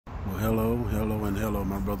Hello,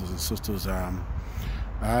 my brothers and sisters. I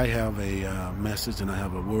have a message and I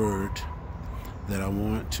have a word that I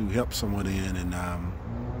want to help someone in,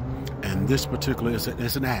 and this particular is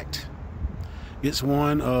an act. It's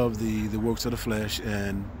one of the works of the flesh,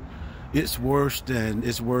 and it's worse than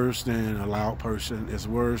a loud person. It's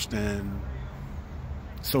worse than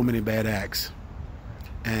so many bad acts.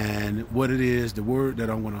 And what it is, the word that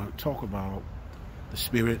I want to talk about, the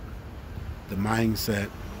spirit, the mindset,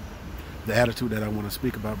 the attitude that I want to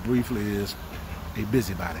speak about briefly is a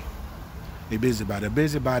busybody. A busybody. A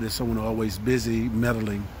busybody is someone who always busy,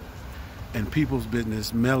 meddling in people's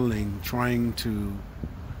business, meddling, trying to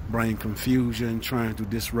bring confusion, trying to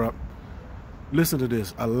disrupt. Listen to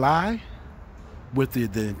this. A lie with the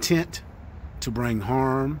intent to bring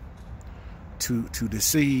harm, to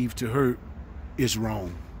deceive, to hurt, is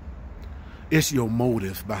wrong. It's your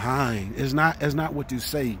motive behind. It's not what you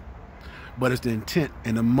say, but it's the intent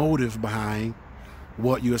and the motive behind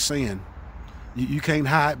what you're saying. You can't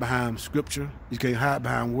hide behind scripture. You can't hide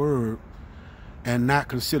behind word and not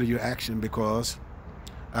consider your action, because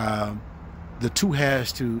the two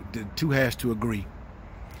has to agree.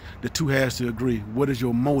 The two has to agree. What is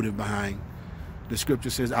your motive behind? The scripture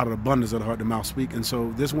says, out of the abundance of the heart the mouth speak. And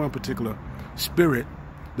so this one particular spirit,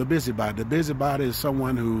 the busybody. The busybody is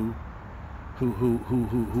someone who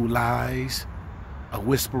lies, a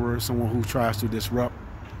whisperer, someone who tries to disrupt.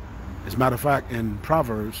 As a matter of fact, in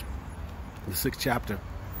Proverbs, the 6th chapter,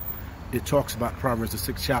 it talks about Proverbs, the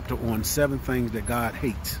 6th chapter, on 7 things that God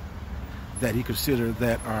hates, that he considers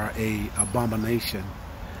that are a abomination.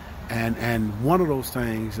 And one of those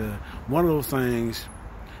things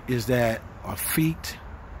is that are feet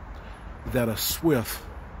that are swift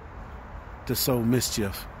to sow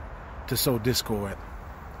mischief, to sow discord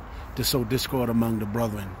among the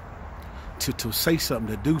brethren, to say something,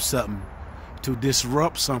 to do something, to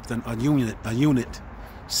disrupt something, a unit,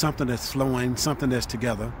 something that's flowing, something that's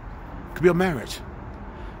together. It could be a marriage,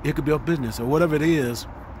 it could be a business, or whatever it is.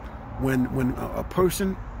 When a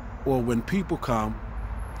person or when people come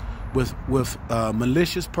with a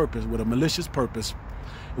malicious purpose,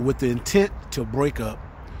 with the intent to break up,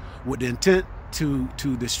 with the intent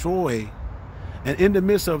to destroy, and in the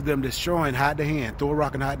midst of them destroying, hide the hand, throw a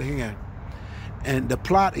rock and hide the hand. And the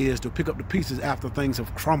plot is to pick up the pieces after things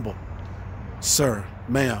have crumbled. Sir,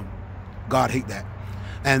 ma'am, God hate that.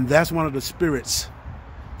 And that's one of the spirits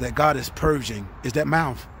that God is purging, is that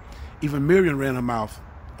mouth. Even Miriam ran her mouth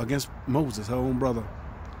against Moses, her own brother.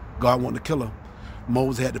 God wanted to kill her.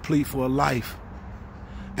 Moses had to plead for her life.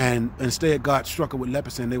 And instead, God struck her with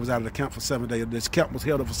leprosy, and they was out of the camp for 7 days. This camp was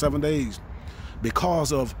held up for 7 days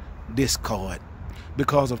because of discord,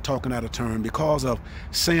 because of talking out of turn, because of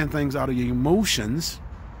saying things out of your emotions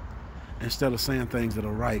instead of saying things that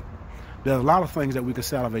are right. There's a lot of things that we can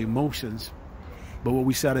say out of emotions, but what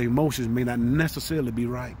we say out of emotions may not necessarily be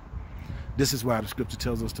right. This is why the scripture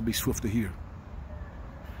tells us to be swift to hear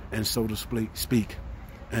and so to speak.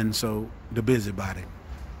 And so the busybody,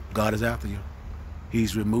 God is after you.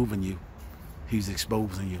 He's removing you. He's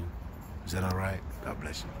exposing you. Is that all right? God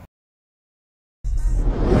bless you.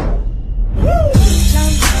 Woo!